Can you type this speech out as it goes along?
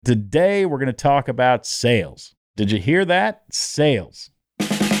Today, we're going to talk about sales. Did you hear that? Sales.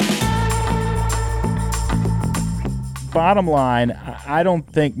 Bottom line, I don't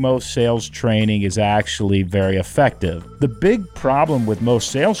think most sales training is actually very effective. The big problem with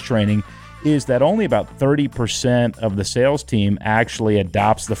most sales training is that only about 30% of the sales team actually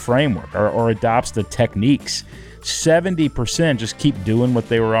adopts the framework or adopts the techniques. 70% just keep doing what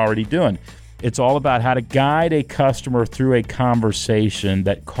they were already doing. It's all about how to guide a customer through a conversation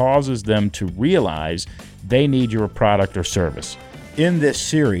that causes them to realize they need your product or service. In this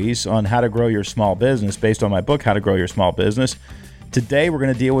series on how to grow your small business, based on my book, How to Grow Your Small Business, today we're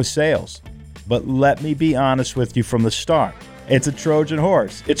going to deal with sales. But let me be honest with you from the start. It's a Trojan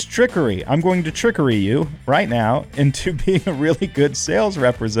horse. It's trickery. I'm going to trickery you right now into being a really good sales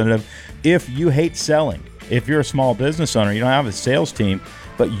representative if you hate selling. If you're a small business owner, you don't have a sales team,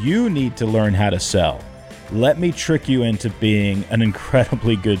 but you need to learn how to sell. Let me trick you into being an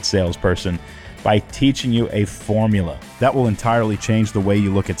incredibly good salesperson by teaching you a formula that will entirely change the way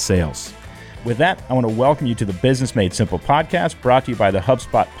you look at sales. With that, I want to welcome you to the Business Made Simple podcast, brought to you by the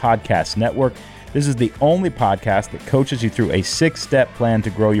HubSpot Podcast Network. This is the only podcast that coaches you through a 6-step plan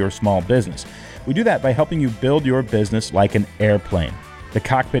to grow your small business. We do that by helping you build your business like an airplane. The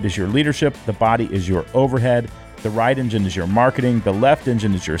cockpit is your leadership, the body is your overhead, the right engine is your marketing, the left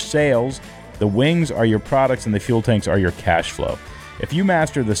engine is your sales, the wings are your products, and the fuel tanks are your cash flow. If you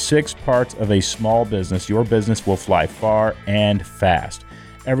master the 6 parts of a small business, your business will fly far and fast.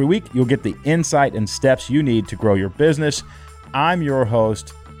 Every week, you'll get the insight and steps you need to grow your business. I'm your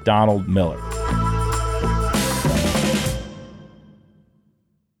host, Donald Miller.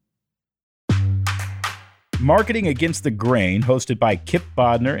 Marketing Against the Grain, hosted by Kip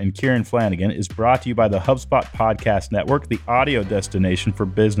Bodner and Kieran Flanagan, is brought to you by the HubSpot Podcast Network, the audio destination for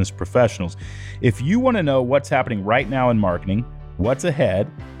business professionals. If you want to know what's happening right now in marketing, what's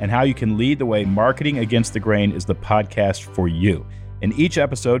ahead, and how you can lead the way, Marketing Against the Grain is the podcast for you. In each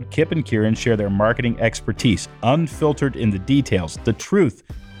episode, Kip and Kieran share their marketing expertise, unfiltered in the details, the truth,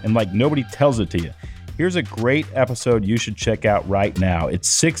 and like nobody tells it to you. Here's a great episode you should check out right now. It's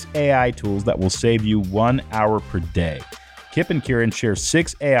 6 AI tools that will save you 1 hour per day. Kip and Kieran share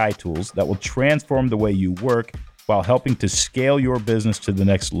 6 AI tools that will transform the way you work while helping to scale your business to the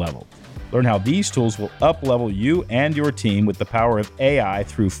next level. Learn how these tools will up-level you and your team with the power of AI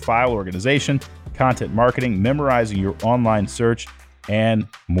through file organization, content marketing, memorizing your online search, and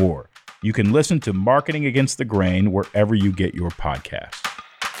more. You can listen to Marketing Against the Grain wherever you get your podcasts.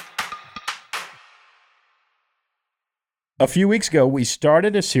 A few weeks ago, we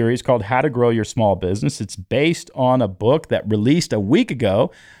started a series called How to Grow Your Small Business. It's based on a book that released a week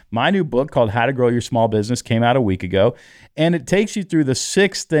ago. My new book called How to Grow Your Small Business came out a week ago, and it takes you through the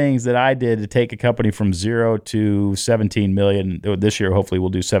 6 things that I did to take a company from 0 to 17 million. This year, hopefully, we'll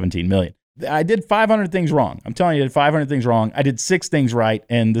do 17 million. I did 500 things wrong. I'm telling you, I did 500 things wrong. I did 6 things right,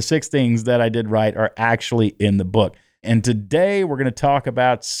 and the 6 things that I did right are actually in the book. And today, we're going to talk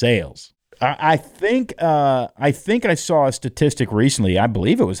about sales. I think I saw a statistic recently. I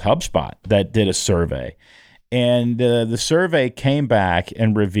believe it was HubSpot that did a survey. And the survey came back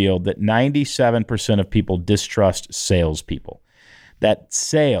and revealed that 97% of people distrust salespeople. That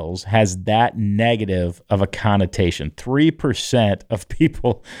sales has that negative of a connotation. 3% of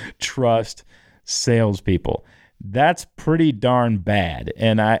people trust salespeople. That's pretty darn bad.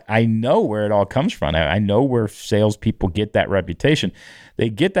 And I know where it all comes from. I know where salespeople get that reputation. They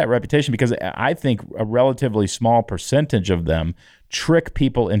get that reputation because I think a relatively small percentage of them trick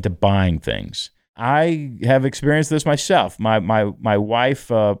people into buying things. I have experienced this myself. My wife,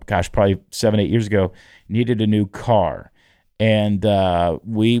 probably 7-8 years ago, needed a new car. And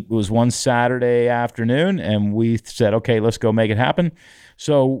it was one Saturday afternoon, and we said, okay, let's go make it happen.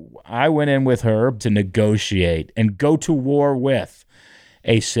 So I went in with her to negotiate and go to war with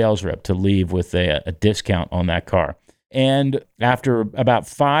a sales rep to leave with a discount on that car. And after about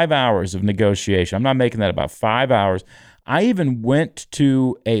 5 hours of negotiation, I'm not making that, about 5 hours, I even went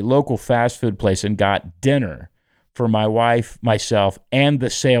to a local fast food place and got dinner for my wife, myself, and the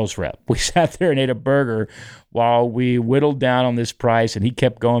sales rep. We sat there and ate a burger while we whittled down on this price, and he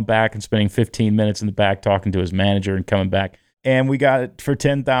kept going back and spending 15 minutes in the back talking to his manager and coming back. And we got it for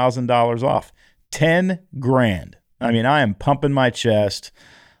 $10,000 off. $10,000. I mean, I am pumping my chest.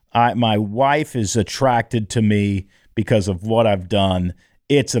 My wife is attracted to me because of what I've done.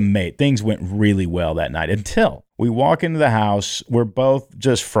 It's amazing. Things went really well that night until we walk into the house. We're both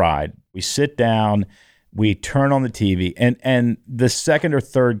just fried. We sit down. We turn on the TV, and the second or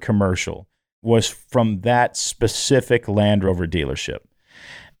third commercial was from that specific Land Rover dealership.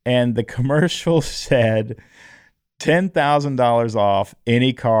 And the commercial said, $10,000 off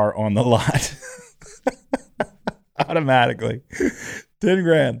any car on the lot. Automatically. 10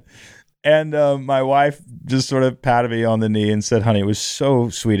 grand. And my wife just sort of patted me on the knee and said, honey, it was so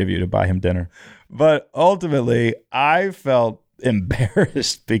sweet of you to buy him dinner. But ultimately, I felt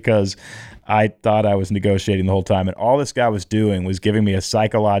embarrassed because I thought I was negotiating the whole time. And all this guy was doing was giving me a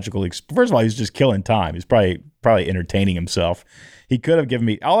psychological first of all, he was just killing time. He's probably entertaining himself. He could have given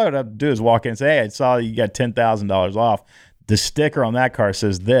me, all I would have to do is walk in and say, hey, I saw you got $10,000 off. The sticker on that car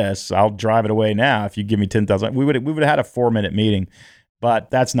says this. I'll drive it away now if you give me $10,000. We would have had a 4-minute meeting.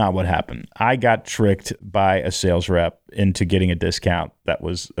 But that's not what happened. I got tricked by a sales rep into getting a discount that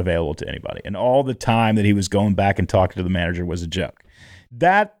was available to anybody. And all the time that he was going back and talking to the manager was a joke.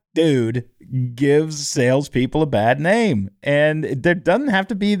 That dude gives salespeople a bad name. And there doesn't have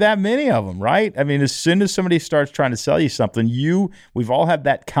to be that many of them, right? I mean, as soon as somebody starts trying to sell you something, we've all had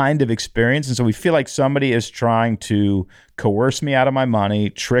that kind of experience. And so we feel like somebody is trying to coerce me out of my money,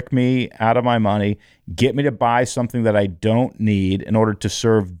 trick me out of my money, get me to buy something that I don't need in order to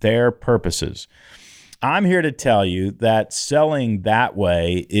serve their purposes. I'm here to tell you that selling that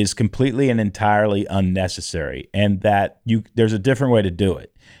way is completely and entirely unnecessary, and that there's a different way to do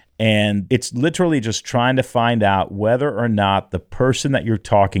it. And it's literally just trying to find out whether or not the person that you're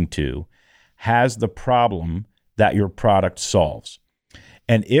talking to has the problem that your product solves.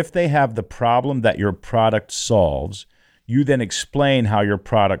 And if they have the problem that your product solves, you then explain how your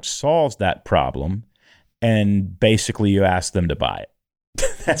product solves that problem, and basically you ask them to buy it.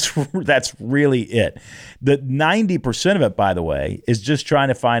 That's really it. The 90% of it, by the way, is just trying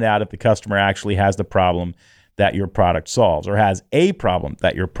to find out if the customer actually has the problem that your product solves, or has a problem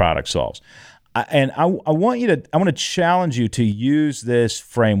that your product solves. I want to challenge you to use this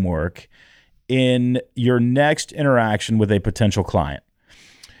framework in your next interaction with a potential client.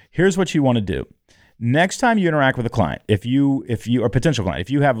 Here's what you want to do. Next time you interact with a client, if you are a potential client, if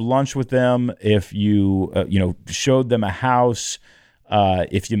you have lunch with them, if you showed them a house,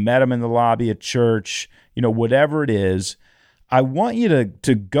 if you met them in the lobby at church, whatever it is, I want you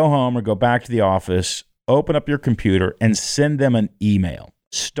to go home or go back to the office, open up your computer, and send them an email.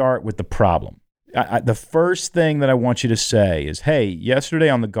 Start with the problem. The first thing that I want you to say is, hey, yesterday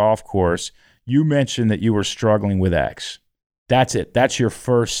on the golf course, you mentioned that you were struggling with X. That's it. That's your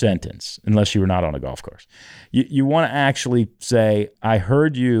first sentence, unless you were not on a golf course. You want to actually say, I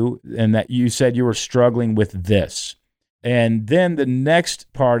heard you and that you said you were struggling with this. And then the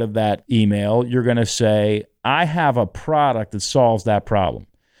next part of that email, you're going to say, I have a product that solves that problem.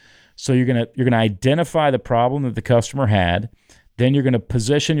 So you're going to identify the problem that the customer had. Then you're going to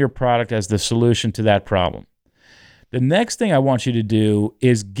position your product as the solution to that problem. The next thing I want you to do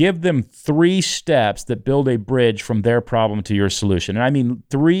is give them 3 steps that build a bridge from their problem to your solution. And I mean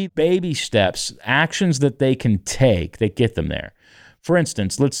 3 baby steps, actions that they can take that get them there. For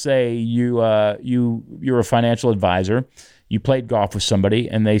instance, let's say you're a financial advisor. You played golf with somebody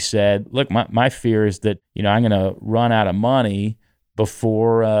and they said, look, my fear is that I'm going to run out of money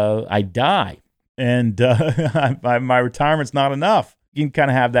before I die. And my retirement's not enough. You can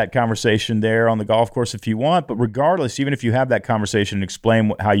kind of have that conversation there on the golf course if you want. But regardless, even if you have that conversation and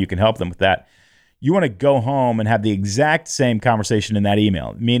explain how you can help them with that, you want to go home and have the exact same conversation in that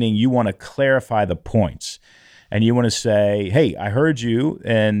email, meaning you want to clarify the points. And you want to say, hey, I heard you,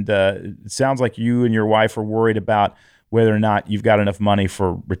 and it sounds like you and your wife are worried about whether or not you've got enough money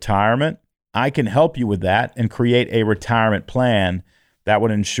for retirement. I can help you with that and create a retirement plan that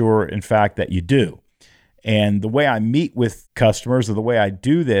would ensure, in fact, that you do. And the way I meet with customers, or the way I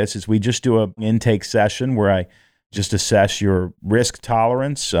do this, is we just do an intake session where I just assess your risk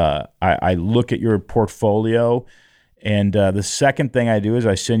tolerance. I look at your portfolio. And the second thing I do is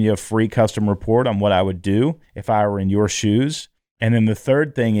I send you a free custom report on what I would do if I were in your shoes. And then the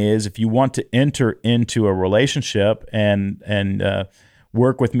third thing is, if you want to enter into a relationship and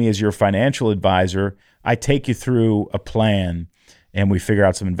work with me as your financial advisor, I take you through a plan and we figure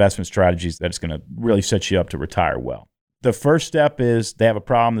out some investment strategies that's going to really set you up to retire well. The first step is they have a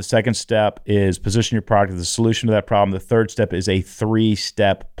problem. The second step is position your product as the solution to that problem. The third step is a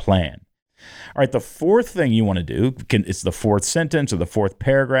 3-step plan. All right, the fourth thing you want to do, it's the fourth sentence or the fourth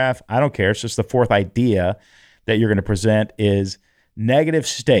paragraph. I don't care. It's just the fourth idea that you're going to present is negative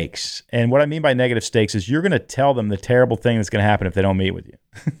stakes. And what I mean by negative stakes is you're going to tell them the terrible thing that's going to happen if they don't meet with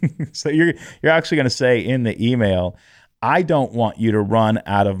you. So you're actually going to say in the email, I don't want you to run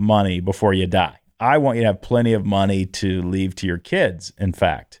out of money before you die. I want you to have plenty of money to leave to your kids, in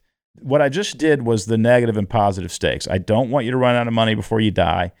fact. What I just did was the negative and positive stakes. I don't want you to run out of money before you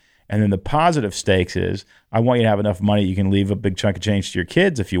die. And then the positive stakes is I want you to have enough money you can leave a big chunk of change to your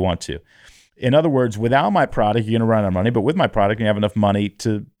kids if you want to. In other words, without my product, you're going to run out of money, but with my product, you have enough money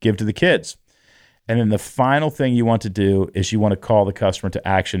to give to the kids. And then the final thing you want to do is you want to call the customer to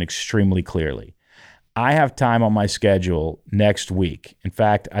action extremely clearly. I have time on my schedule next week. In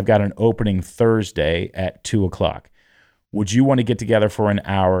fact, I've got an opening Thursday at 2:00. Would you want to get together for an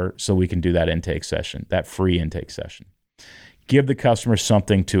hour so we can do that intake session, that free intake session? Give the customer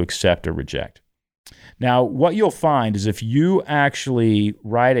something to accept or reject. Now, what you'll find is if you actually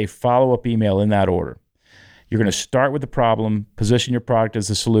write a follow-up email in that order, you're going to start with the problem, position your product as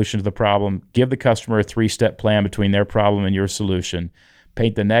the solution to the problem, give the customer a 3-step plan between their problem and your solution,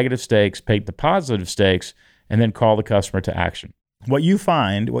 paint the negative stakes, paint the positive stakes, and then call the customer to action. What you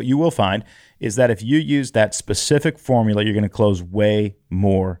will find is that if you use that specific formula, you're going to close way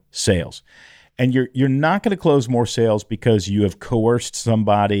more sales. And you're not going to close more sales because you have coerced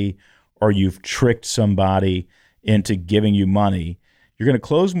somebody or you've tricked somebody into giving you money. You're going to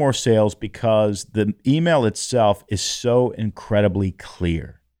close more sales because the email itself is so incredibly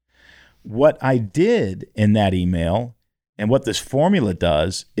clear. What I did in that email and what this formula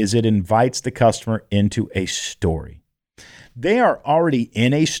does is it invites the customer into a story. They are already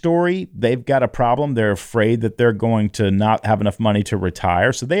in a story. They've got a problem. They're afraid that they're going to not have enough money to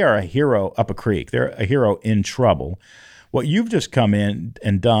retire. So they are a hero up a creek. They're a hero in trouble. What you've just come in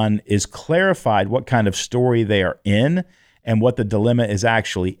and done is clarified what kind of story they are in and what the dilemma is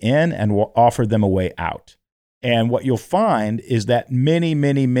actually in, and will offer them a way out. And what you'll find is that many,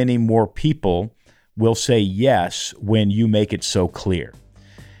 many, many more people will say yes when you make it so clear.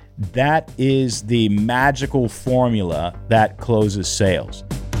 That is the magical formula that closes sales.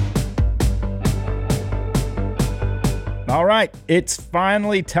 All right, it's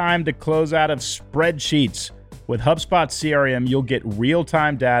finally time to close out of spreadsheets. With HubSpot CRM, you'll get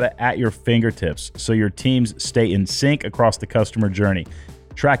real-time data at your fingertips so your teams stay in sync across the customer journey.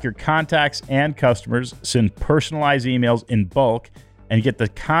 Track your contacts and customers, send personalized emails in bulk, and get the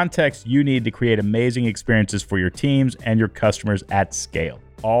context you need to create amazing experiences for your teams and your customers at scale,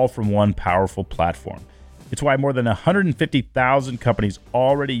 all from one powerful platform. It's why more than 150,000 companies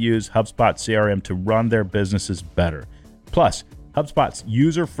already use HubSpot CRM to run their businesses better. Plus, HubSpot's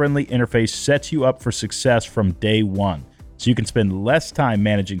user-friendly interface sets you up for success from day one, so you can spend less time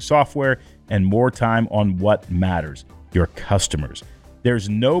managing software and more time on what matters, your customers. There's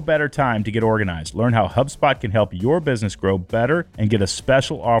no better time to get organized. Learn how HubSpot can help your business grow better and get a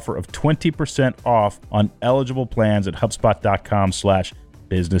special offer of 20% off on eligible plans at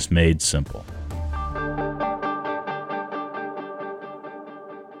HubSpot.com/businessmadesimple.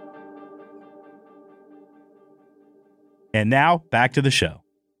 And now back to the show.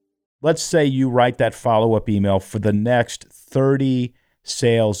 Let's say you write that follow-up email for the next 30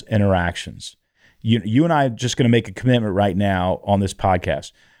 sales interactions. You and I are just going to make a commitment right now on this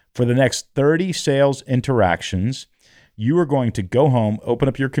podcast. For the next 30 sales interactions, you are going to go home, open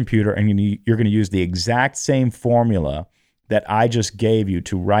up your computer, and you're going to use the exact same formula that I just gave you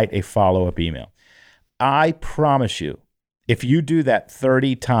to write a follow-up email. I promise you, if you do that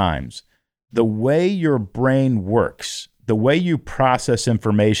 30 times, the way your brain works, the way you process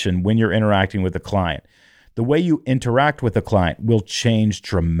information when you're interacting with a client, the way you interact with a client will change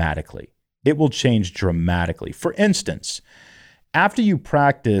dramatically. It will change dramatically. For instance, after you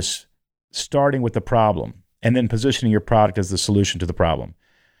practice starting with the problem and then positioning your product as the solution to the problem,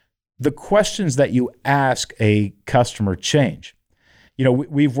 the questions that you ask a customer change. You know,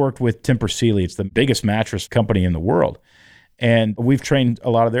 we've worked with Tempur Sealy. It's the biggest mattress company in the world. And we've trained a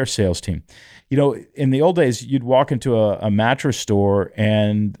lot of their sales team. You know, in the old days, you'd walk into a mattress store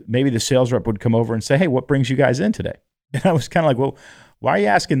and maybe the sales rep would come over and say, "Hey, what brings you guys in today?" And I was kind of like, well, why are you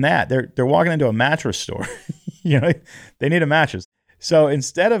asking that? They're walking into a mattress store. You know, they need a mattress. So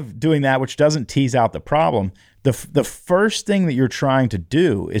instead of doing that, which doesn't tease out the problem, the first thing that you're trying to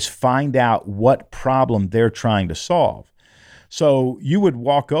do is find out what problem they're trying to solve. So you would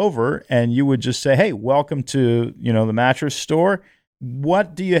walk over and you would just say, "Hey, welcome to, the mattress store.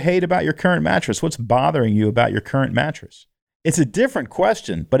 What do you hate about your current mattress? What's bothering you about your current mattress?" It's a different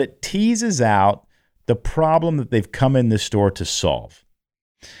question, but it teases out the problem that they've come in this store to solve.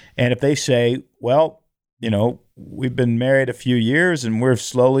 And if they say, "Well, we've been married a few years and we're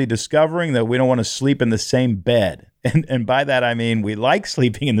slowly discovering that we don't want to sleep in the same bed." And by that, I mean, we like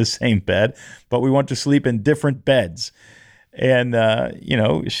sleeping in the same bed, but we want to sleep in different beds. And,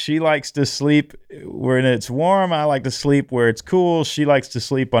 she likes to sleep where it's warm. I like to sleep where it's cool. She likes to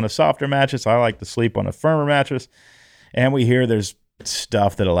sleep on a softer mattress. I like to sleep on a firmer mattress. And we hear there's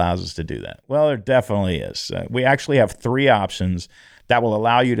stuff that allows us to do that. Well, there definitely is. We actually have 3 options that will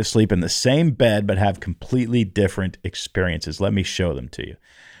allow you to sleep in the same bed but have completely different experiences. Let me show them to you.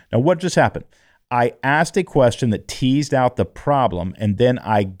 Now, what just happened? I asked a question that teased out the problem, and then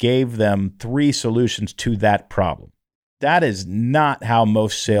I gave them 3 solutions to that problem. That is not how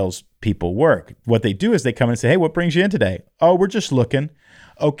most salespeople work. What they do is they come in and say, hey, what brings you in today? Oh, we're just looking.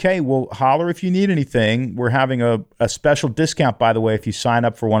 Okay, well, holler if you need anything. We're having a special discount, by the way, if you sign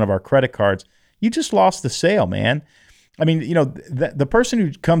up for one of our credit cards. You just lost the sale, man. I mean, the person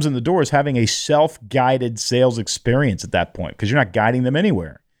who comes in the door is having a self-guided sales experience at that point because you're not guiding them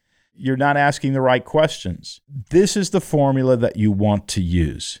anywhere. You're not asking the right questions. This is the formula that you want to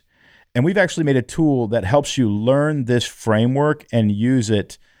use. And we've actually made a tool that helps you learn this framework and use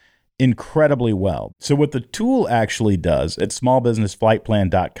it incredibly well. So what the tool actually does at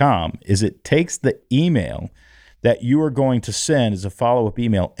smallbusinessflightplan.com is it takes the email that you are going to send as a follow-up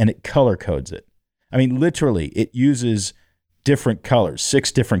email and it color codes it. I mean, literally, it uses different colors,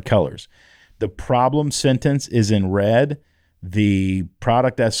 6 different colors. The problem sentence is in red. The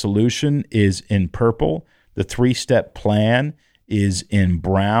product as solution is in purple. The 3-step plan is in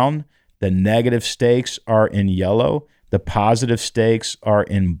brown. The negative stakes are in yellow. The positive stakes are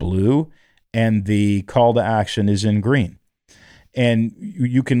in blue. And the call to action is in green. And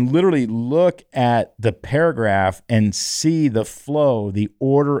you can literally look at the paragraph and see the flow, the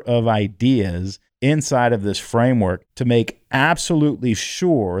order of ideas inside of this framework to make absolutely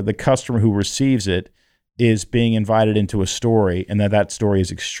sure the customer who receives it is being invited into a story and that story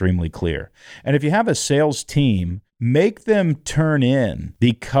is extremely clear. And if you have a sales team, make them turn in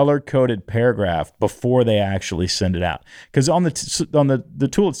the color-coded paragraph before they actually send it out. Because on the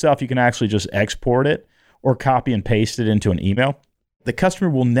tool itself, you can actually just export it or copy and paste it into an email. The customer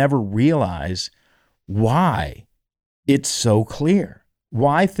will never realize why it's so clear,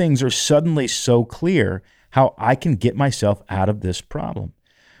 why things are suddenly so clear, how I can get myself out of this problem.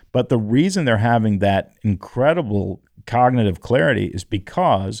 But the reason they're having that incredible cognitive clarity is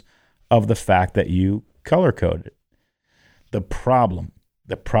because of the fact that you color-coded it. The problem,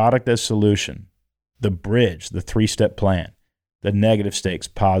 the product as solution, the bridge, the 3-step plan, the negative stakes,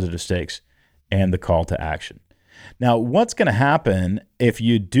 positive stakes, and the call to action. Now, what's going to happen if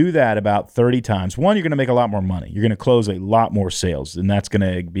you do that about 30 times? One, you're going to make a lot more money. You're going to close a lot more sales, and that's going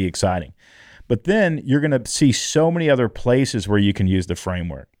to be exciting. But then you're going to see so many other places where you can use the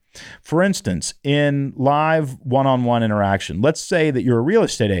framework. For instance, in live one-on-one interaction, let's say that you're a real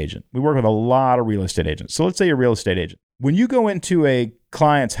estate agent. We work with a lot of real estate agents. So let's say you're a real estate agent. When you go into a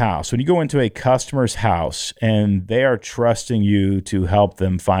client's house, when you go into a customer's house and they are trusting you to help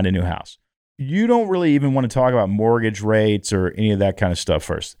them find a new house, you don't really even want to talk about mortgage rates or any of that kind of stuff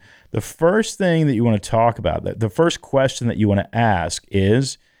first. The first thing that you want to talk about, the first question that you want to ask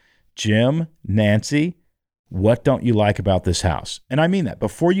is, Jim, Nancy, what don't you like about this house? And I mean that.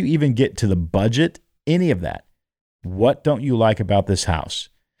 Before you even get to the budget, any of that, what don't you like about this house?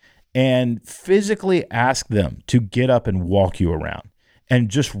 And physically ask them to get up and walk you around and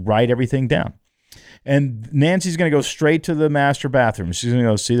just write everything down. And Nancy's going to go straight to the master bathroom. She's going to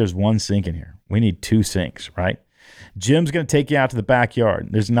go, see, there's 1 sink in here. We need 2 sinks, right? Jim's going to take you out to the backyard.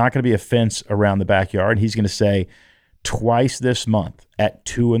 There's not going to be a fence around the backyard. He's going to say, twice this month at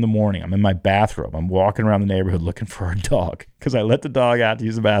 2 a.m, I'm in my bathrobe. I'm walking around the neighborhood looking for our dog because I let the dog out to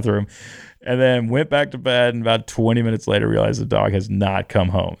use the bathroom and then went back to bed. And about 20 minutes later, realized the dog has not come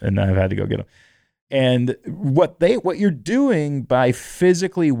home and I've had to go get him. And what you're doing by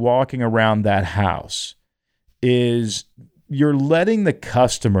physically walking around that house is you're letting the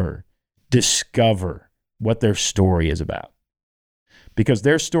customer discover what their story is about. Because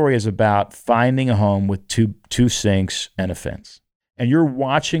their story is about finding a home with two sinks and a fence. And you're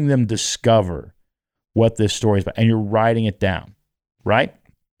watching them discover what this story is about, and you're writing it down, right?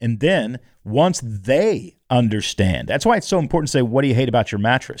 And then once they understand, that's why it's so important to say, what do you hate about your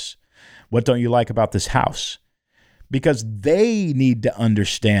mattress? What don't you like about this house? Because they need to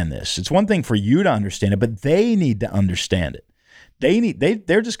understand this. It's one thing for you to understand it, but they need to understand it.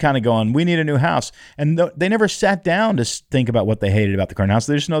 They're just kind of going, we need a new house. And they never sat down to think about what they hated about the current house.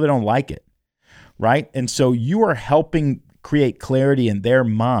 They just know they don't like it, right? And so you are helping create clarity in their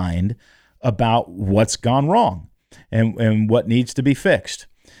mind about what's gone wrong and what needs to be fixed.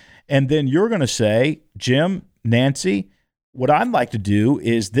 And then you're going to say, Jim, Nancy, what I'd like to do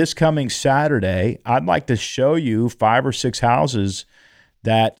is this coming Saturday, I'd like to show you 5 or 6 houses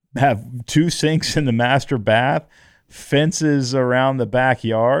that have 2 sinks in the master bath, fences around the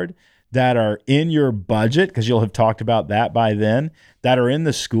backyard, that are in your budget, because you'll have talked about that by then, that are in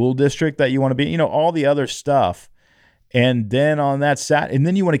the school district that you want to be, all the other stuff. And then on that and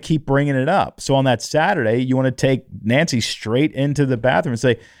then you want to keep bringing it up. So on that Saturday, you want to take Nancy straight into the bathroom and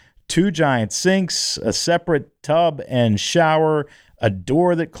say, 2 giant sinks, a separate tub and shower, a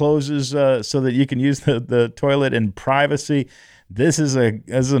door that closes so that you can use the toilet in privacy. This is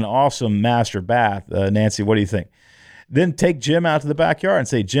an awesome master bath. Nancy, what do you think? Then take Jim out to the backyard and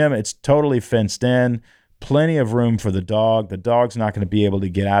say, Jim, it's totally fenced in, plenty of room for the dog. The dog's not going to be able to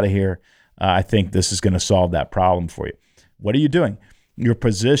get out of here. I think this is going to solve that problem for you. What are you doing? You're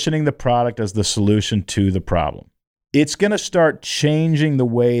positioning the product as the solution to the problem. It's going to start changing the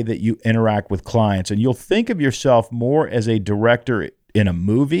way that you interact with clients, and you'll think of yourself more as a director in a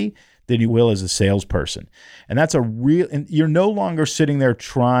movie than you will as a salesperson. And that's and you're no longer sitting there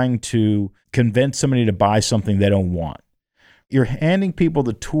trying to convince somebody to buy something they don't want. You're handing people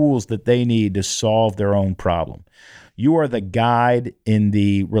the tools that they need to solve their own problem. You are the guide in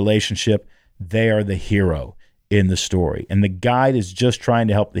the relationship. They are the hero in the story. And the guide is just trying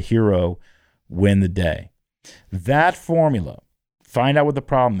to help the hero win the day. That formula, find out what the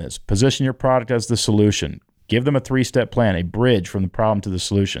problem is, position your product as the solution, give them a 3-step plan, a bridge from the problem to the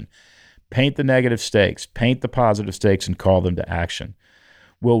solution, paint the negative stakes, paint the positive stakes, and call them to action,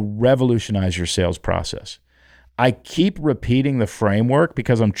 will revolutionize your sales process. I keep repeating the framework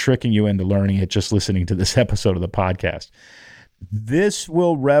because I'm tricking you into learning it just listening to this episode of the podcast. This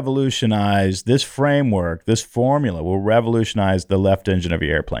will revolutionize, this framework, this formula will revolutionize the left engine of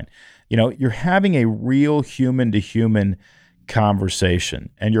your airplane. You know, you're having a real human-to-human conversation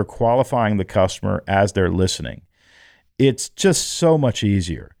and you're qualifying the customer as they're listening. It's just so much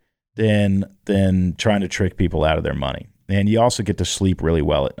easier than trying to trick people out of their money. And you also get to sleep really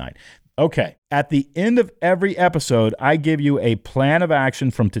well at night. Okay, at the end of every episode, I give you a plan of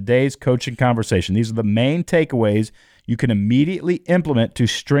action from today's coaching conversation. These are the main takeaways you can immediately implement to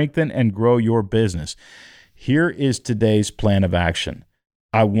strengthen and grow your business. Here is today's plan of action.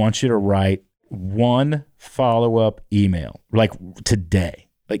 I want you to write one follow-up email, like today.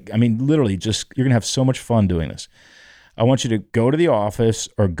 Literally you're going to have so much fun doing this. I want you to go to the office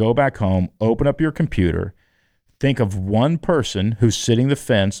or go back home, open up your computer, think of one person who's sitting the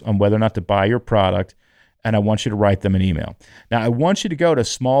fence on whether or not to buy your product, and I want you to write them an email. Now, I want you to go to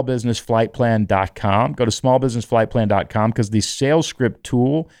smallbusinessflightplan.com. Go to smallbusinessflightplan.com because the sales script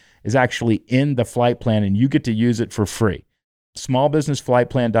tool is actually in the flight plan, and you get to use it for free.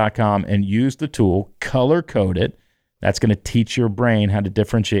 smallbusinessflightplan.com and use the tool, color code it. That's going to teach your brain how to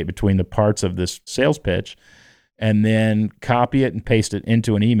differentiate between the parts of this sales pitch, and then copy it and paste it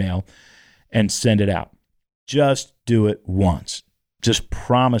into an email and send it out. Just do it once. Just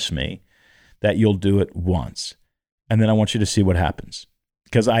promise me that you'll do it once. And then I want you to see what happens.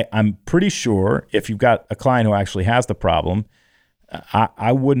 Because I'm pretty sure if you've got a client who actually has the problem,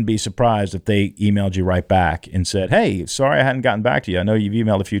 I wouldn't be surprised if they emailed you right back and said, hey, sorry I hadn't gotten back to you. I know you've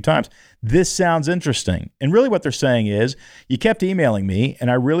emailed a few times. This sounds interesting. And really what they're saying is, you kept emailing me and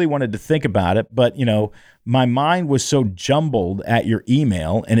I really wanted to think about it, but my mind was so jumbled at your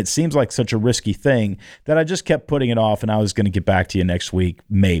email and it seems like such a risky thing that I just kept putting it off and I was going to get back to you next week,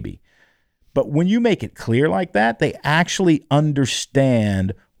 maybe. But when you make it clear like that, they actually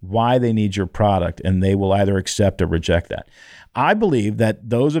understand why they need your product and they will either accept or reject that. I believe that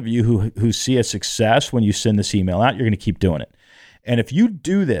those of you who see a success when you send this email out, you're going to keep doing it. And if you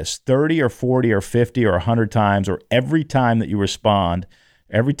do this 30 or 40 or 50 or 100 times, or every time that you respond,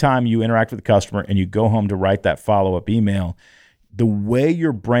 every time you interact with the customer and you go home to write that follow-up email, the way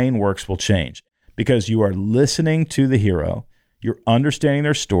your brain works will change because you are listening to the hero, you're understanding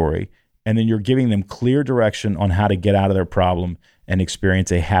their story, and then you're giving them clear direction on how to get out of their problem and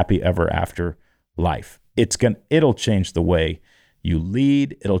experience a happy ever after life. It'll change the way you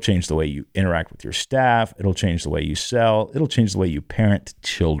lead. It'll change the way you interact with your staff. It'll change the way you sell. It'll change the way you parent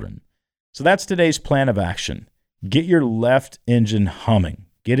children. So that's today's plan of action. Get your left engine humming.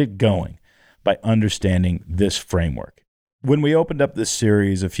 Get it going by understanding this framework. When we opened up this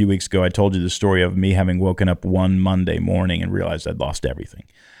series a few weeks ago, I told you the story of me having woken up one Monday morning and realized I'd lost everything.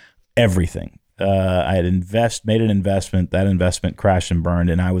 Everything. I had made an investment. That investment crashed and burned,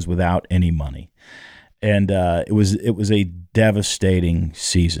 and I was without any money. And it was a devastating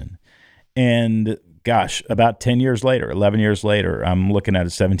season. And gosh, about 10 years later, 11 years later, I'm looking at a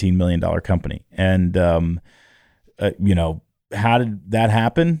 $17 million company. And, how did that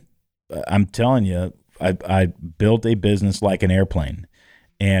happen? I'm telling you, I built a business like an airplane.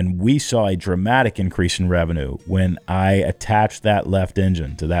 And we saw a dramatic increase in revenue when I attached that left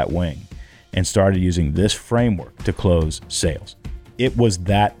engine to that wing and started using this framework to close sales. It was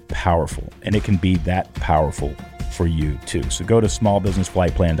that powerful, and it can be that powerful for you too. So go to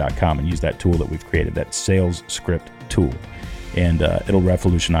smallbusinessflightplan.com and use that tool that we've created, that sales script tool, and it'll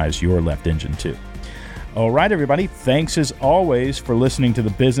revolutionize your left engine too. All right, everybody. Thanks as always for listening to the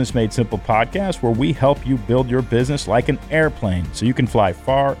Business Made Simple podcast, where we help you build your business like an airplane so you can fly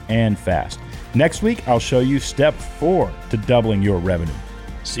far and fast. Next week, I'll show you step 4 to doubling your revenue.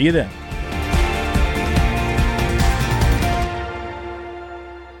 See you then.